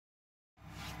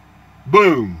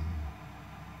Boom!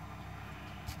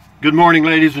 Good morning,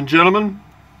 ladies and gentlemen.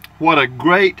 What a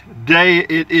great day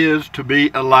it is to be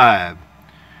alive.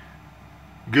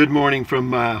 Good morning from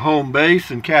my home base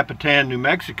in Capitan, New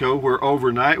Mexico, where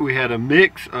overnight we had a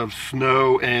mix of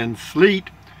snow and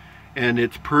sleet, and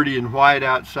it's pretty and white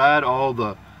outside. All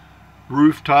the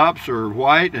rooftops are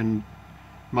white, and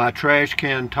my trash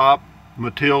can top,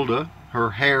 Matilda, her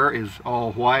hair is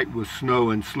all white with snow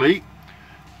and sleet.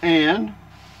 And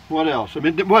what else? I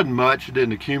mean, it wasn't much. It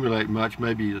didn't accumulate much,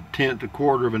 maybe a tenth, a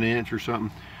quarter of an inch or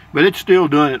something. But it's still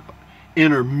doing it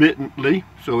intermittently,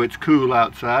 so it's cool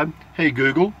outside. Hey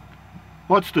Google,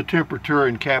 what's the temperature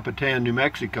in Capitan, New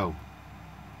Mexico?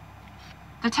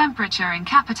 The temperature in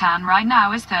Capitan right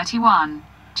now is 31.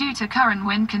 Due to current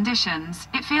wind conditions,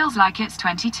 it feels like it's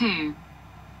 22.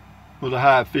 With a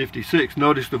high of 56.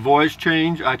 Notice the voice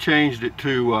change. I changed it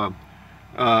to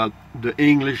the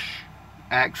English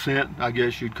accent, I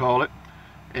guess you'd call it,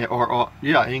 or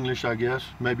yeah, English, I guess,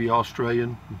 maybe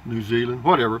Australian, New Zealand,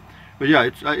 whatever. But yeah,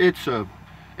 it's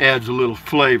adds a little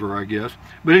flavor, I guess.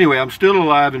 But anyway, I'm still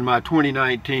alive in my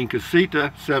 2019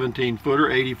 Casita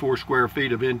 17-footer, 84 square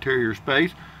feet of interior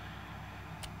space.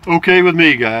 Okay with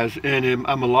me, guys. And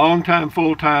I'm a long-time,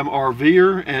 full-time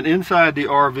RVer, and inside the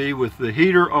RV with the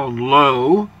heater on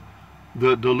low,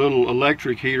 the little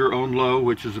electric heater on low,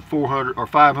 which is a 400 or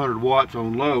 500 watts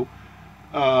on low.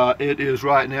 It is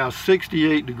right now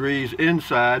 68 degrees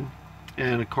inside,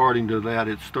 and according to that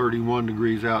it's 31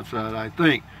 degrees outside, I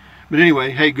think. But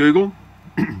anyway, hey Google,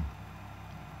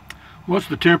 what's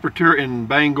the temperature in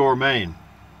Bangor, Maine?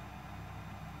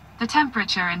 The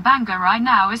temperature in Bangor right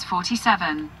now is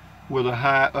 47. With a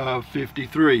high of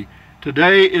 53.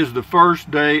 Today is the first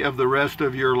day of the rest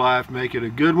of your life. Make it a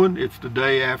good one. It's the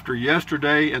day after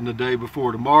yesterday and the day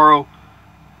before tomorrow.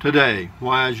 Today.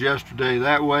 Why is yesterday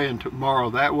that way and tomorrow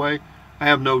that way? I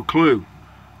have no clue.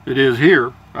 It is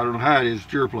here. I don't know how it is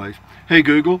at your place. Hey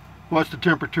Google, what's the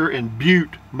temperature in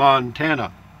Butte,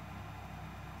 Montana?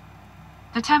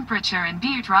 The temperature in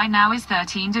Butte right now is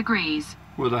 13 degrees.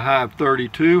 With a high of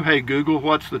 32. Hey Google,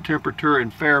 what's the temperature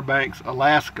in Fairbanks,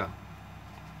 Alaska?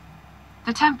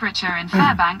 The temperature in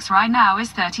Fairbanks right now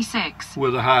is 36.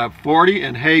 With a high of 40.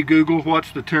 And hey Google,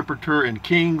 what's the temperature in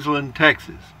Kingsland,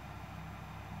 Texas?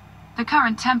 The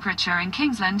current temperature in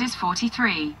Kingsland is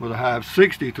 43. With a high of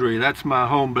 63. That's my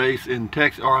home base in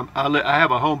Texas. Or I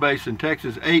have a home base in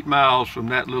Texas 8 miles from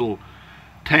that little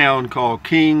town called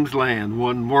Kingsland,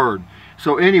 one word.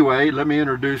 So anyway, let me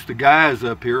introduce the guys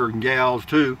up here, and gals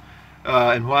too.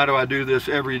 And why do I do this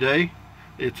every day?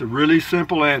 It's a really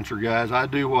simple answer, guys. I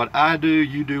do what I do,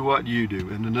 you do what you do.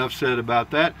 And enough said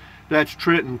about that. That's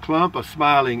Trenton Clump, a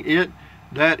smiling it.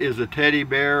 That is a teddy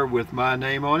bear with my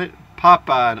name on it.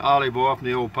 Popeye and Olive Oyl from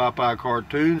the old Popeye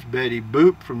cartoons, Betty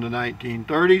Boop from the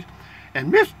 1930s,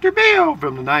 and Mr. Bill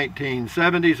from the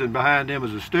 1970s, and behind him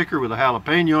is a sticker with a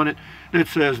jalapeno on it that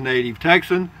says Native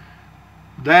Texan.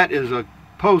 That is a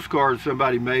postcard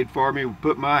somebody made for me.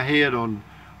 Put my head on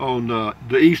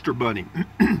the Easter Bunny.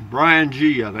 Brian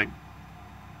G, I think.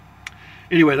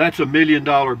 Anyway, that's a $1 million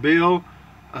bill,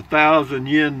 a 1,000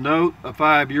 yen note, a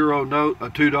 €5 note,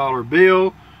 a $2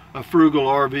 bill, a Frugal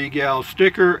RV Gal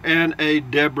sticker, and a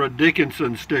Deborah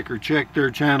Dickinson sticker. Check their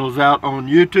channels out on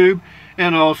YouTube,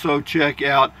 and also check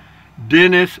out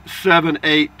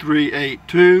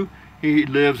Dennis78382. He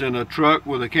lives in a truck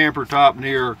with a camper top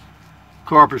near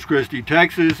Corpus Christi,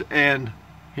 Texas, and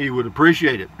he would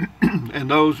appreciate it. And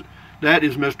that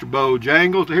is Mr.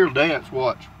 Bojangles. Here'll dance,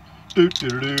 watch. Doot,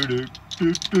 doot, doot, doot,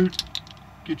 doot, doot.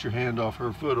 Get your hand off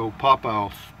her foot, old Popeye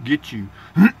will get you.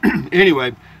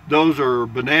 Anyway, those are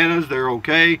bananas. They're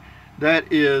okay.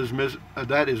 That is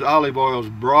Olive Oyl's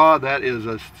bra. That is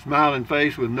a smiling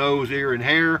face with nose, ear, and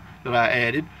hair that I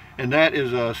added. And that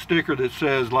is a sticker that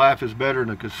says life is better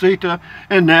than a casita.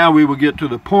 And now we will get to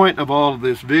the point of all of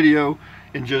this video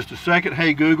in just a second.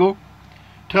 Hey Google,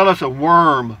 tell us a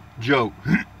worm joke.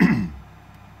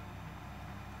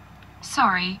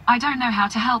 Sorry, I don't know how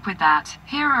to help with that.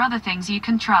 Here are other things you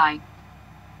can try.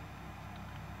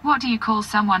 What do you call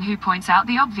someone who points out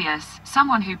the obvious?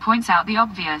 Someone who points out the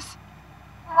obvious.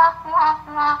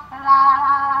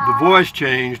 The voice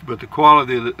changed, but the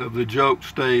quality of the joke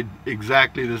stayed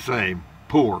exactly the same.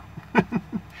 Poor.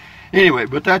 Anyway,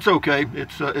 but that's okay.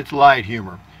 It's light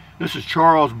humor. This is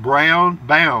Charles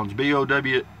Bounds,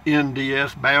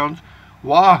 B-O-W-N-D-S, Bounds.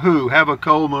 Wahoo, have a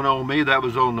Coleman on me. That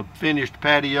was on the finished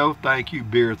patio. Thank you,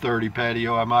 Beer 30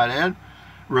 patio, I might add.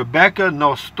 Rebecca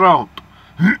Nostrant.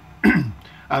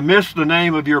 I missed the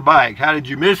name of your bike. How did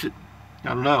you miss it? I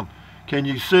don't know. Can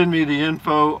you send me the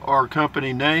info or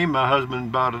company name? My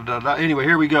husband, blah, blah, blah, blah. Anyway,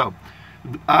 here we go.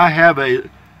 I have a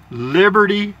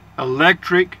Liberty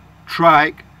Electric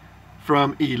Trike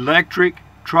from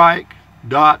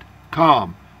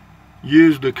electrictrike.com.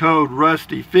 Use the code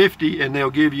RUSTY50 and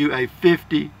they'll give you a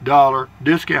 $50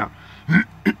 discount.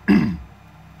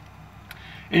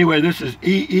 Anyway, this is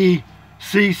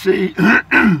EECC.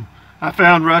 I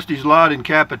found Rusty's lot in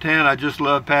Capitan. I just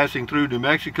love passing through New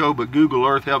Mexico, but Google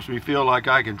Earth helps me feel like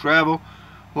I can travel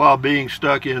while being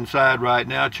stuck inside right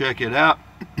now. Check it out.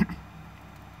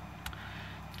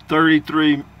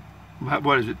 33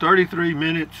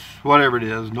 minutes, whatever it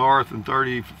is, north and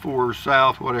 34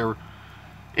 south, whatever.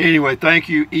 Anyway, thank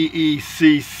you,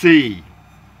 EECC.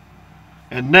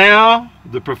 And now,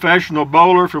 the professional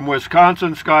bowler from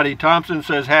Wisconsin, Scotty Thompson,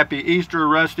 says, Happy Easter,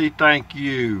 Rusty. Thank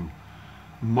you.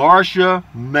 Marcia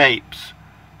Mapes.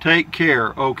 Take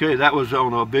care. Okay, that was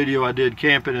on a video I did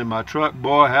camping in my truck.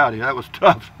 Boy, howdy, that was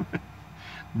tough.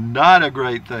 Not a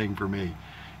great thing for me.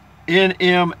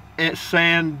 NM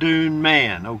Sand Dune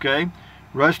Man, okay?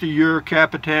 Rusty, your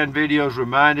Capitan videos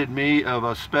reminded me of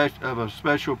a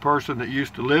special person that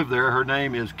used to live there. Her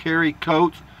name is Carrie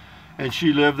Coates, and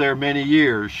she lived there many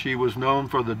years. She was known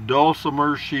for the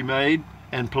dulcimers she made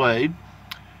and played.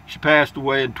 She passed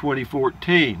away in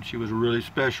 2014. She was a really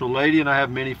special lady, and I have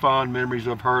many fond memories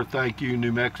of her. Thank you,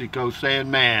 New Mexico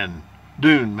Sand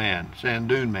Dune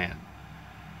Man.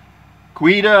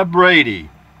 Quita Brady,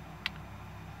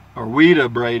 or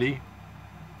Weta Brady.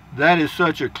 That is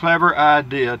such a clever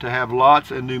idea to have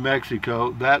lots in New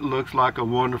Mexico. That looks like a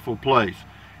wonderful place.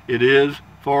 It is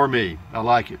for me. I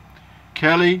like it.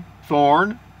 Kelly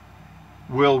Thorne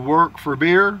will work for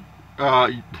beer.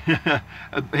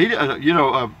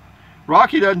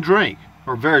 Rocky doesn't drink,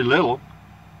 or very little.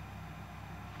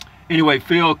 Anyway,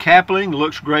 Phil Kapling,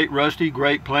 looks great, Rusty.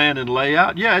 Great plan and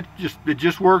layout. Yeah, it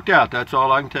just worked out. That's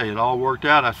all I can tell you. It all worked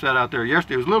out. I sat out there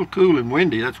yesterday. It was a little cool and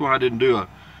windy. That's why I didn't do a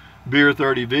Beer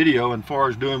 30 video. And as far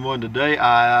as doing one today,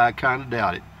 I kind of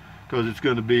doubt it, because it's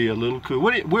going to be a little cool.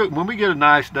 When we get a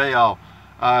nice day, I'll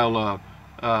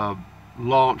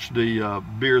launch the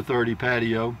Beer 30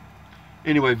 patio.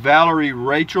 Anyway, Valerie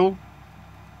Rachel,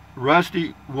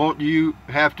 Rusty, won't you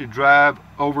have to drive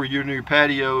over your new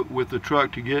patio with the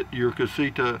truck to get your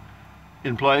casita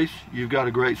in place? You've got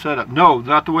a great setup. No,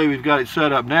 not the way we've got it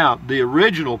set up now. The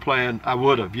original plan, I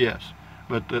would have, yes.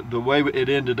 But the way it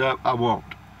ended up, I won't.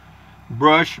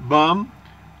 Brush Bum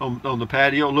on the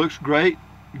patio looks great.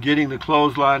 Getting the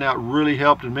clothesline out really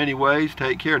helped in many ways.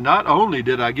 Take care. Not only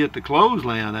did I get the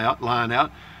clothesline out,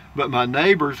 but my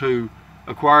neighbors who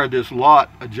acquired this lot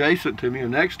adjacent to me or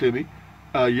next to me,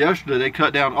 yesterday they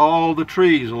cut down all the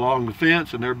trees along the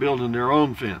fence, and they're building their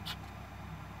own fence,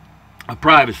 a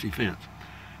privacy fence.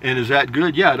 And is that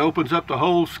good? Yeah, it opens up the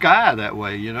whole sky that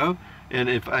way, you know. And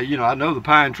if I know the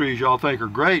pine trees y'all think are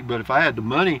great, but if I had the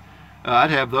money,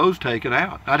 I'd have those taken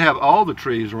out. I'd have all the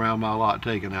trees around my lot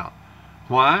taken out.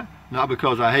 Why? Not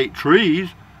because I hate trees,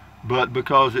 but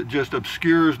because it just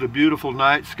obscures the beautiful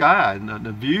night sky and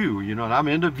the view, you know. And I'm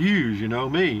into views, you know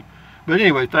me. But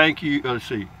anyway, thank you. Let's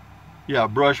see. Yeah,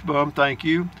 Brush Bum, thank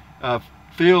you.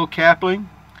 Phil Kapling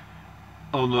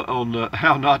on the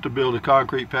how not to build a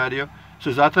concrete patio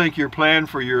says, I think your plan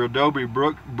for your adobe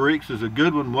bricks is a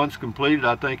good one. Once completed,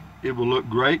 I think it will look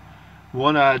great.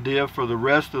 One idea for the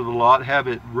rest of the lot: have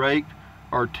it raked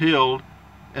or tilled,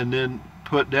 and then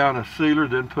put down a sealer,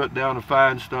 then put down a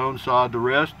fine stone, sod the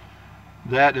rest.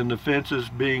 That and the fences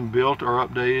being built or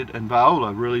updated, and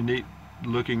Viola, really neat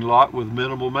looking lot with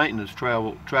minimal maintenance.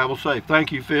 Travel safe.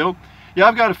 Thank you, Phil. Yeah,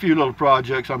 I've got a few little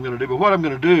projects I'm going to do, but what I'm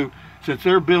going to do, since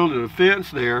they're building a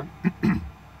fence there,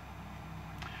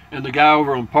 and the guy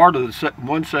over on part of the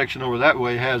one section over that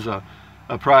way has a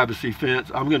privacy fence,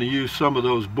 I'm going to use some of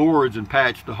those boards and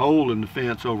patch the hole in the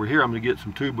fence over here. I'm going to get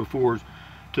some 2x4s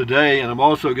today, and I'm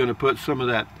also going to put some of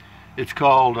that, it's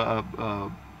called,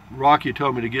 Rocky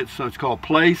told me to get some, it's called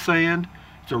play sand.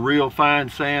 It's a real fine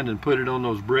sand, and put it on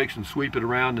those bricks and sweep it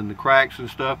around in the cracks and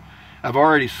stuff. I've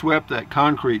already swept that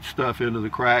concrete stuff into the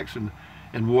cracks and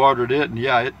watered it, and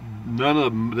yeah, none of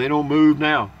them, they don't move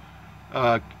now.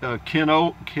 K-E-N-O-L-V-R,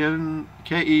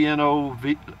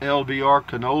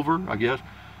 Kenover, I guess.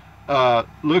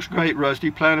 Looks great,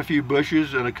 Rusty. Plant a few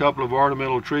bushes and a couple of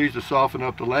ornamental trees to soften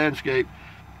up the landscape,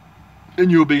 and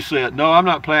you'll be set. No, I'm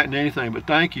not planting anything, but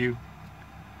thank you.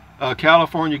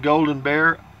 California Golden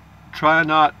Bear, try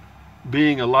not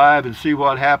being alive and see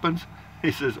what happens.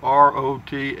 He says R-O-T-F-L-M-A-O,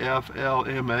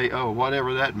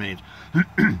 whatever that means.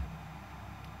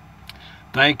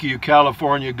 Thank you,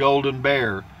 California Golden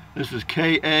Bear. This is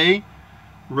K.A.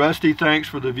 Rusty, thanks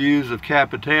for the views of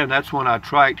Capitan. That's when I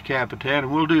triked Capitan,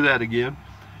 and we'll do that again.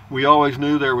 We always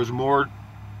knew there was more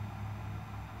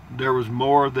there was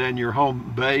more than your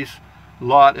home base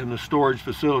lot and the storage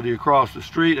facility across the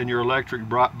street, and your electric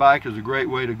bike is a great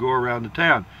way to go around the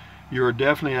town. You are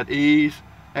definitely at ease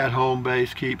at home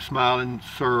base. Keep smiling,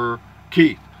 Sir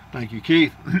Keith. Thank you,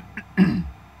 Keith.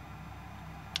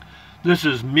 This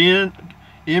is MENCKENCY,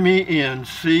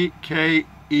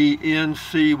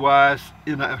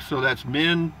 so that's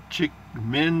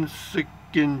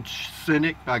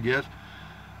Mensikincinik, I guess.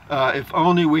 If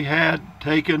only we had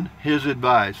taken his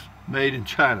advice. Made in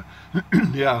China.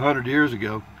 Yeah, 100 years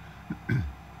ago.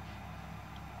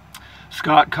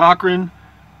 Scott Cochran,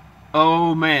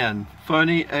 oh man,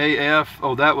 funny AF.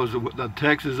 Oh, that was the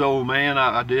Texas old man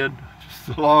I did.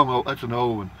 Just a long, that's an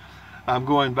old one. I'm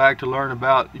going back to learn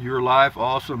about your life.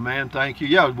 Awesome, man. Thank you.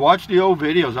 Yeah, watch the old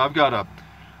videos. I've got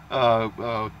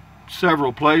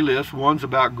several playlists. One's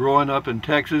about growing up in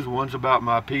Texas. One's about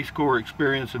my Peace Corps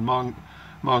experience in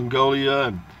Mongolia.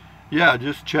 And yeah,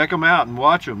 just check them out and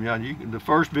watch them. Yeah, the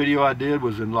first video I did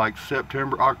was in like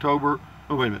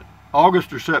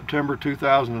August or September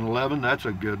 2011. That's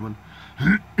a good one.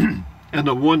 And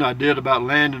the one I did about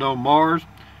landing on Mars,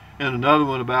 and another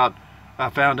one about I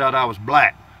found out I was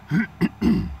black.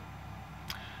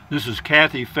 This is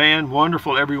Kathy Fan.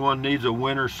 Wonderful. Everyone needs a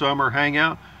winter summer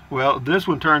hangout. Well, this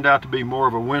one turned out to be more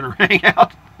of a winter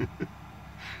hangout.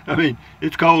 I mean,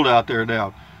 it's cold out there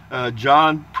now.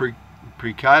 John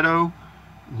Precado,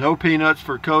 no peanuts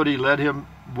for Cody. Let him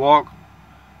walk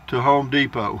to Home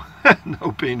Depot.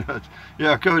 No peanuts.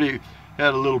 Yeah, Cody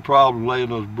had a little problem laying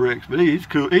those bricks, but he's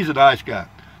cool. He's a nice guy.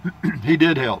 He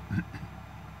did help.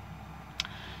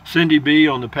 Cindy B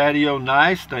on the patio.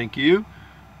 Nice, thank you.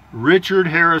 Richard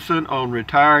Harrison on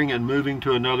retiring and moving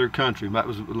to another country. That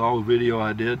was a long video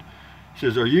I did. He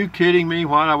says, are you kidding me?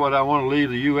 Why would I want to leave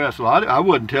the U.S.? Well, I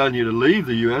wasn't telling you to leave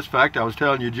the U.S. In fact, I was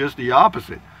telling you just the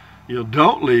opposite. You know,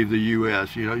 don't leave the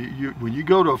U.S. You know, when you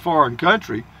go to a foreign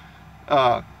country,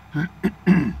 then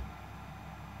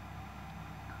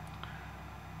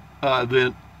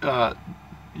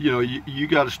you know, you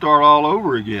got to start all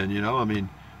over again. You know, I mean,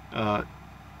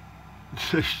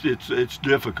 it's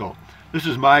difficult. This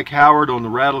is Mike Howard on the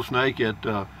Rattlesnake at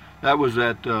that was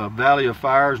at Valley of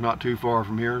Fires, not too far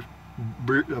from here,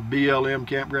 BLM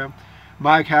campground.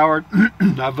 Mike Howard,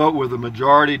 I vote with the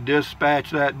majority.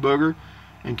 Dispatch that booger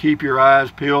and keep your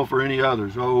eyes peeled for any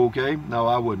others. Oh, okay. No,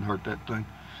 I wouldn't hurt that thing.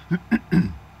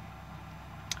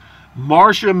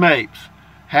 Marcia Mapes,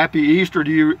 happy Easter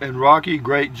to you and Rocky.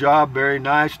 Great job. Very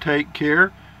nice. Take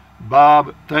care.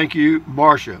 Bob, thank you.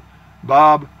 Marcia.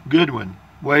 Bob Goodwin,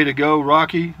 way to go,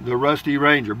 Rocky, the Rusty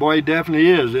Ranger. Boy, he definitely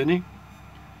is, isn't he?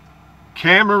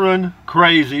 Cameron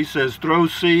Crazy says, throw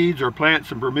seeds or plant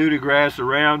some Bermuda grass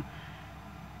around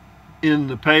in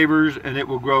the pavers and it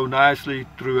will grow nicely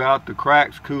throughout the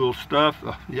cracks. Cool stuff.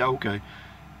 Yeah, okay.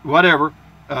 Whatever.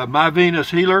 My Venus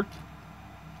Healer,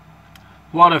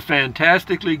 what a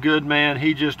fantastically good man.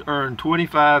 He just earned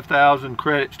 25,000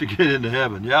 credits to get into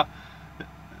heaven. Yeah,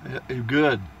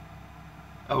 good.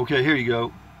 Okay, here you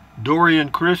go. Dorian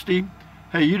Christie,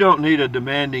 hey, you don't need a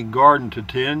demanding garden to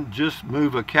tend. Just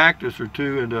move a cactus or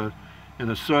two in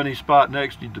a sunny spot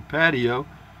next to the patio.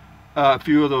 A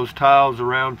few of those tiles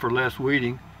around for less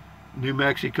weeding. New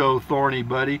Mexico thorny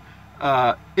buddy.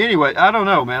 Anyway, I don't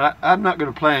know, man. I'm not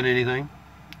going to plant anything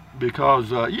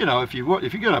because you know, if you're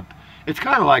gonna, it's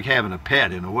kind of like having a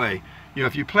pet in a way. You know,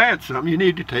 if you plant something, you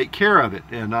need to take care of it,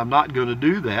 and I'm not going to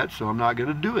do that, so I'm not going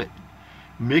to do it.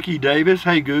 Mickey Davis,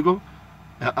 hey Google,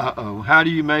 how do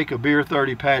you make a Beer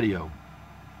 30 patio?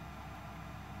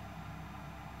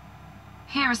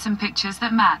 Here are some pictures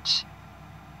that match.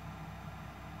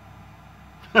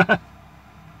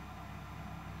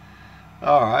 All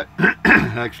right.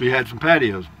 Actually had some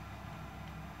patios.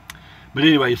 But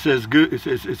anyway, it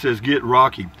says get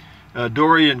Rocky.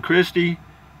 Dorian Christie,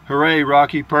 hooray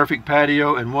Rocky, perfect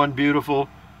patio and one beautiful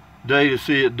day to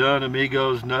see it done,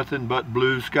 amigos. Nothing but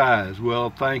blue skies.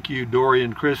 Well, thank you,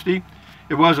 Dorian Christie.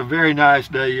 It was a very nice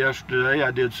day yesterday.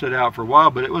 I did sit out for a while,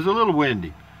 but it was a little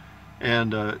windy.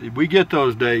 And we get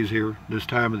those days here this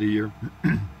time of the year.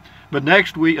 But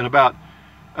next week, in about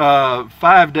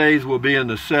 5 days, we'll be in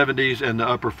the 70s and the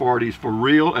upper 40s for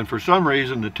real. And for some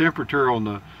reason, the temperature on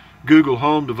the Google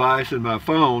Home device in my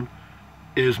phone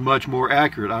is much more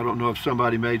accurate. I don't know if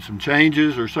somebody made some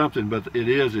changes or something, but it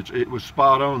is. It was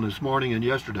spot on this morning and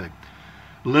yesterday.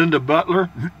 Linda Butler.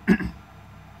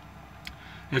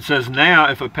 It says, now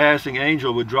if a passing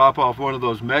angel would drop off one of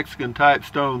those Mexican type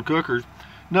stone cookers.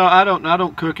 No, I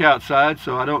don't cook outside,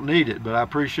 so I don't need it, but I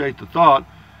appreciate the thought.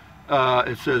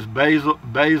 It says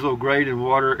basil grate in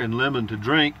water and lemon to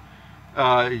drink.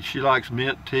 She likes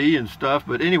mint tea and stuff.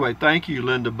 But anyway, thank you,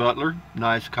 Linda Butler.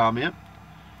 Nice comment.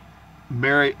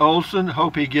 Mary Olson,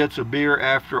 hope he gets a beer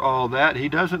after all that. He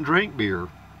doesn't drink beer,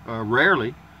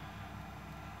 rarely.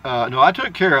 No, I've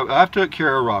took care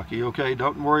of Rocky. Okay,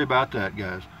 don't worry about that,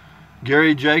 guys.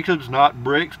 Gary Jacobs, not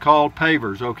bricks, called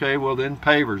pavers. Okay, well then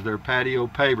pavers. They're patio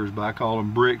pavers, but I call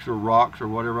them bricks or rocks or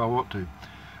whatever I want to.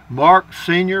 Mark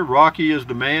Sr., Rocky is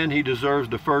the man. He deserves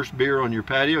the first beer on your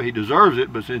patio. He deserves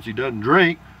it, but since he doesn't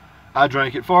drink, I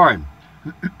drank it for him.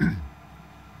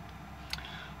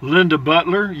 Linda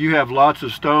Butler, you have lots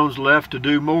of stones left to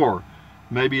do more.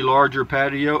 Maybe larger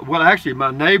patio. Well, actually, my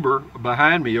neighbor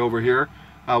behind me over here,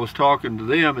 I was talking to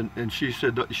them, and she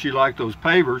said that she liked those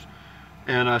pavers.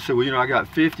 And I said, well, you know, I got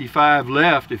 55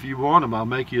 left. If you want them, I'll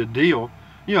make you a deal.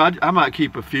 You know, I might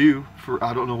keep a few for,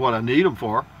 I don't know what I need them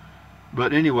for.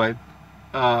 But anyway,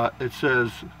 it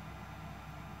says,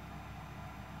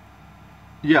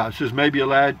 yeah, it says maybe a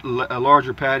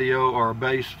larger patio or a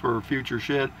base for a future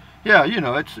shed. Yeah, you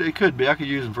know, it could be. I could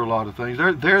use them for a lot of things.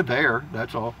 They're there,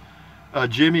 that's all.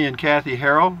 Jimmy and Kathy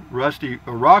Harrell,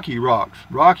 Rocky rocks.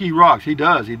 Rocky rocks. He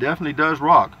does. He definitely does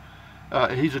rock.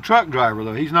 He's a truck driver,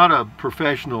 though. He's not a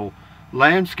professional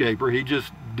landscaper. He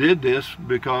just did this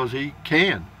because he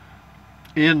can.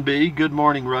 NB, good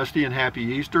morning, Rusty, and happy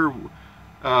Easter.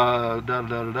 Have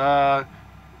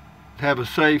a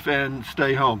safe and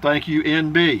stay home. Thank you,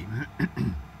 NB.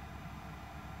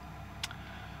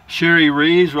 Sherry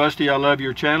Rees, Rusty, I love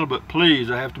your channel, but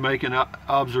please, I have to make an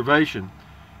observation.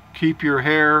 Keep your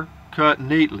hair cut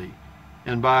neatly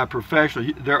and by a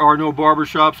professional. There are no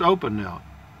barbershops open now.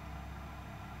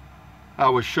 I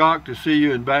was shocked to see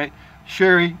you in bank.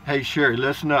 Sherry, hey Sherry,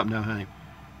 listen up now, honey.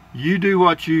 You do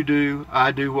what you do,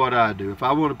 I do what I do. If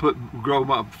I want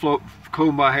to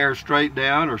comb my hair straight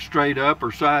down or straight up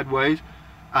or sideways,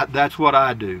 that's what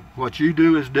I do. What you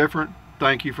do is different.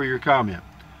 Thank you for your comment.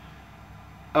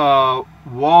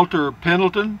 Walter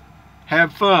Pendleton,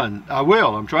 have fun. I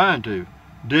will, I'm trying to.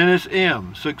 Dennis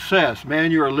M, success.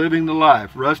 Man, you are living the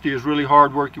life. Rusty is really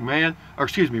hard-working man. Or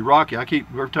excuse me, Rocky.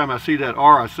 Every time I see that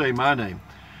R, I say my name.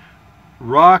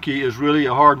 Rocky is really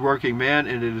a hard-working man,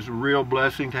 and it is a real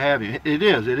blessing to have him. It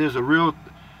is a real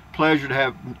pleasure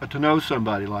to know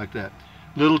somebody like that.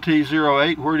 Little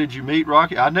T08, where did you meet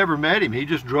Rocky? I never met him. He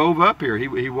just drove up here.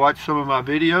 He watched some of my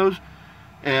videos,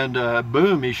 and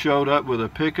boom, he showed up with a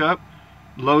pickup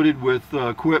loaded with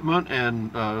equipment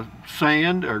and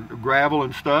sand or gravel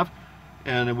and stuff,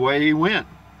 and away he went.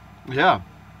 Yeah,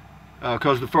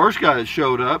 because the first guy that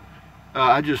showed up,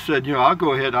 I just said, you know, I'll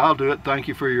go ahead, I'll do it, thank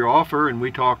you for your offer, and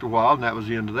we talked a while, and that was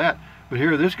the end of that. But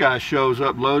here this guy shows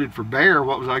up loaded for bear.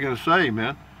 What was I going to say,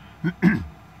 man?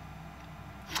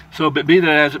 So, but be that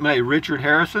as it may, Richard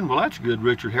Harrison, well, that's good.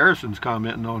 Richard Harrison's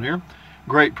commenting on here.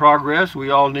 Great progress. We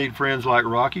all need friends like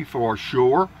Rocky for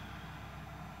sure.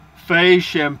 Faye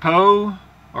Shampoo,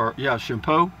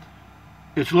 Shampoo.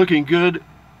 It's looking good,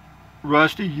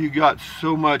 Rusty. You got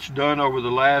so much done over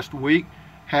the last week.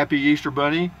 Happy Easter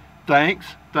Bunny. Thanks.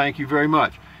 Thank you very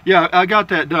much. Yeah, I got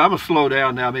that done. I'm going to slow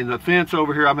down now. I mean, the fence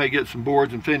over here, I may get some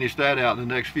boards and finish that out in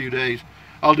the next few days.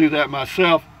 I'll do that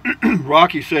myself.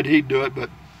 Rocky said he'd do it, but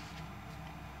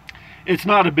it's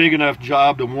not a big enough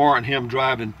job to warrant him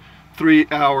driving 3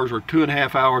 hours or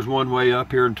 2.5 hours one way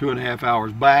up here and 2.5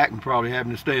 hours back, and probably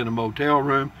having to stay in a motel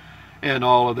room and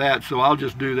all of that. So I'll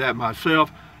just do that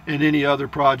myself. And any other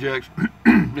projects.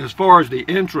 As far as the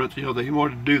entrance, you know, they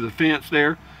wanted to do the fence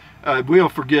there. We'll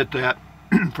forget that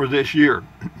for this year,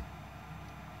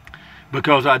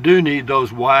 because I do need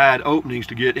those wide openings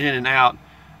to get in and out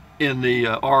in the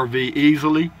RV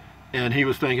easily. And he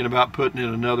was thinking about putting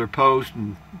in another post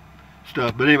and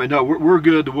stuff. But anyway, no, we're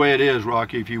good the way it is,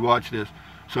 Rocky, if you watch this.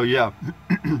 So yeah,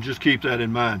 just keep that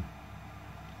in mind.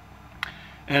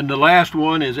 And the last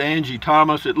one is Angie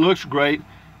Thomas. It looks great.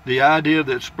 The idea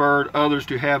that spurred others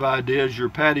to have ideas, your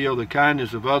patio, the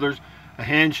kindness of others, a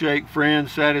handshake,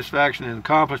 friends, satisfaction, and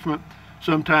accomplishment.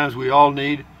 Sometimes we all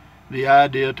need the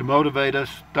idea to motivate us.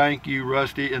 Thank you,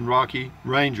 Rusty and Rocky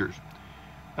Rangers.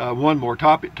 One more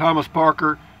topic. Thomas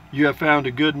Parker, you have found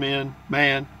a good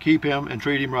man. Keep him and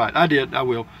treat him right. I did. I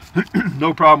will.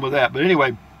 No problem with that. But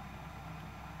anyway,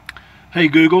 hey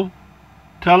Google,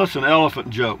 tell us an elephant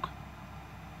joke.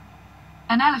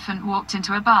 An elephant walked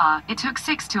into a bar. It took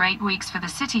 6 to 8 weeks for the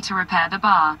city to repair the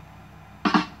bar.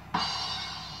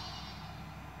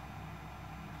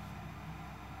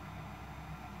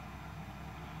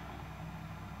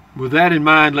 With that in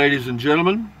mind, ladies and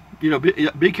gentlemen, you know,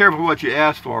 be careful what you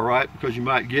ask for, right? Because you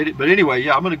might get it. But anyway,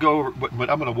 yeah, I'm going to go over, but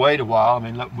I'm going to wait a while. I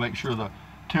mean, make sure the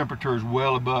temperature is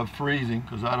well above freezing,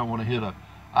 because I don't want to hit a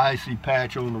icy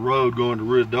patch on the road going to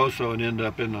Ruidoso and end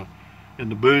up in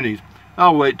the boonies.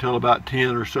 I'll wait till about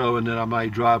 10 or so, and then I may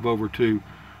drive over to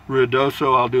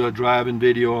Ruidoso, I'll do a driving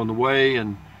video on the way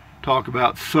and talk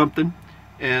about something.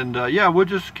 And yeah, we'll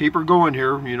just keep her going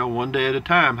here, you know, one day at a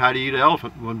time. How to eat an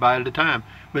elephant, one bite at a time.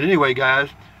 But anyway, guys,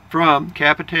 from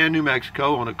Capitan, New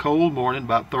Mexico, on a cold morning,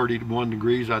 about 31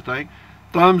 degrees, I think.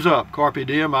 Thumbs up. Carpe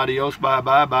diem, adios,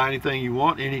 bye-bye. Buy anything you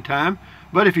want, anytime.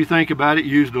 But if you think about it,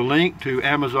 use the link to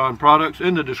Amazon products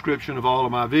in the description of all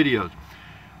of my videos.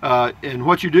 And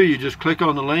what you do, you just click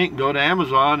on the link, go to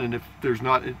Amazon, and if there's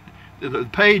not, the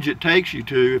page it takes you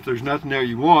to, if there's nothing there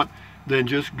you want, then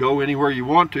just go anywhere you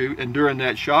want to, and during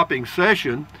that shopping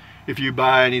session, if you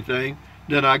buy anything,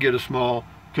 then I get a small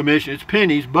commission. It's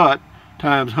pennies, but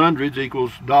times hundreds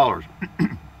equals dollars.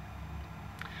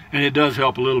 And it does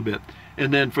help a little bit.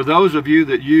 And then for those of you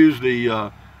that use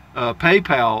the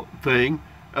PayPal thing,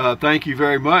 thank you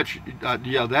very much.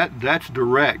 Yeah, that's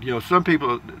direct. You know, some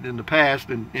people in the past,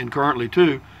 and currently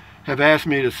too, have asked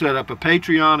me to set up a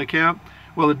Patreon account.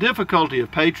 Well, the difficulty of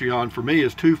Patreon for me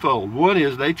is twofold. One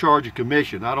is they charge a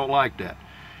commission. I don't like that.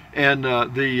 And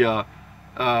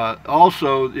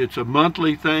also, it's a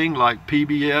monthly thing like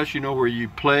PBS, you know, where you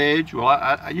pledge. Well,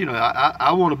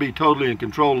 I want to be totally in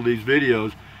control of these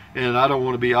videos, and I don't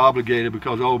want to be obligated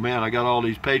because, oh man, I got all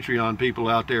these Patreon people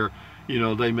out there, you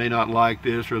know, they may not like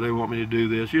this or they want me to do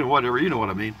this, you know, whatever, you know what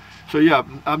I mean. So yeah,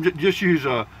 I'm just use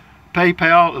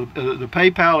PayPal. The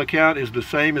PayPal account is the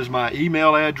same as my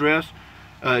email address.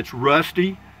 It's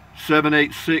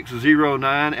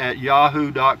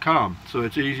rusty78609@yahoo.com. So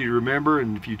it's easy to remember,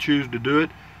 and if you choose to do it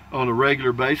on a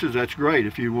regular basis, that's great.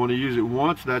 If you want to use it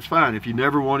once, that's fine. If you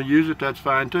never want to use it, that's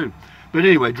fine too. But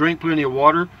anyway, drink plenty of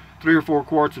water. 3 or 4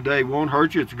 quarts a day won't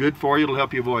hurt you. It's good for you. It'll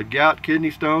help you avoid gout,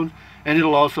 kidney stones, and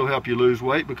it'll also help you lose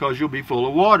weight because you'll be full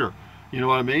of water. You know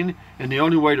what I mean? And the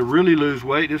only way to really lose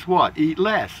weight is what? Eat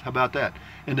less. How about that?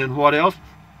 And then what else?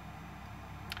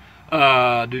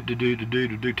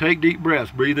 Take deep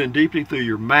breaths. Breathe in deeply through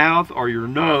your mouth or your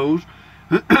nose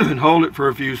and hold it for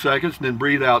a few seconds, and then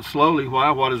breathe out slowly. Why?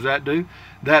 What does that do?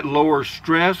 That lowers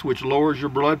stress, which lowers your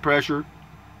blood pressure.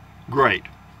 Great.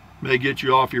 May get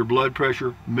you off your blood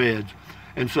pressure meds.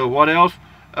 And so what else?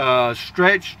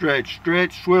 Stretch, stretch,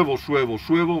 stretch, swivel, swivel,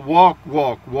 swivel, walk,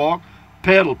 walk, walk,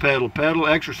 pedal, pedal, pedal.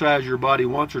 Exercise your body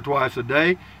once or twice a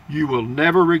day. You will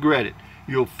never regret it.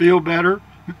 You'll feel better.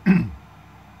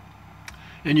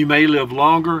 And you may live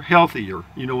longer, healthier,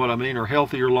 you know what I mean, or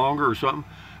healthier longer or something.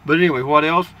 But anyway, what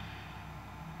else?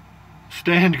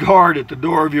 Stand guard at the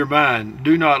door of your mind.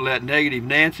 Do not let negative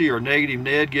Nancy or negative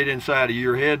Ned get inside of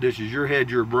your head. This is your head,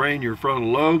 your brain, your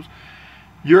frontal lobes,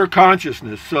 your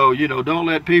consciousness. So, you know, don't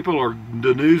let people or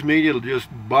the news media just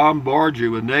bombard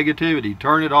you with negativity.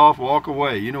 Turn it off, walk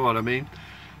away, you know what I mean.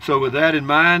 So with that in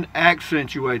mind,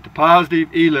 accentuate the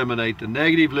positive, eliminate the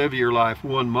negative, live your life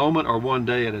one moment or one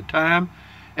day at a time,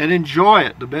 and enjoy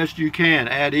it the best you can.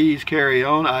 At ease, carry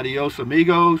on. Adios,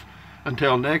 amigos.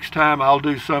 Until next time, I'll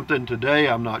do something today.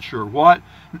 I'm not sure what,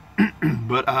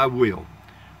 but I will.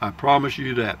 I promise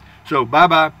you that. So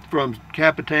bye-bye from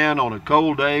Capitan on a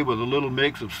cold day with a little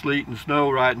mix of sleet and snow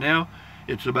right now.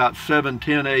 It's about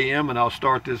 7:10 a.m. and I'll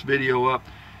start this video up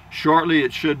shortly.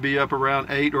 It should be up around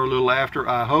 8 or a little after,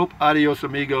 I hope. Adios,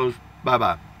 amigos.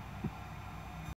 Bye-bye.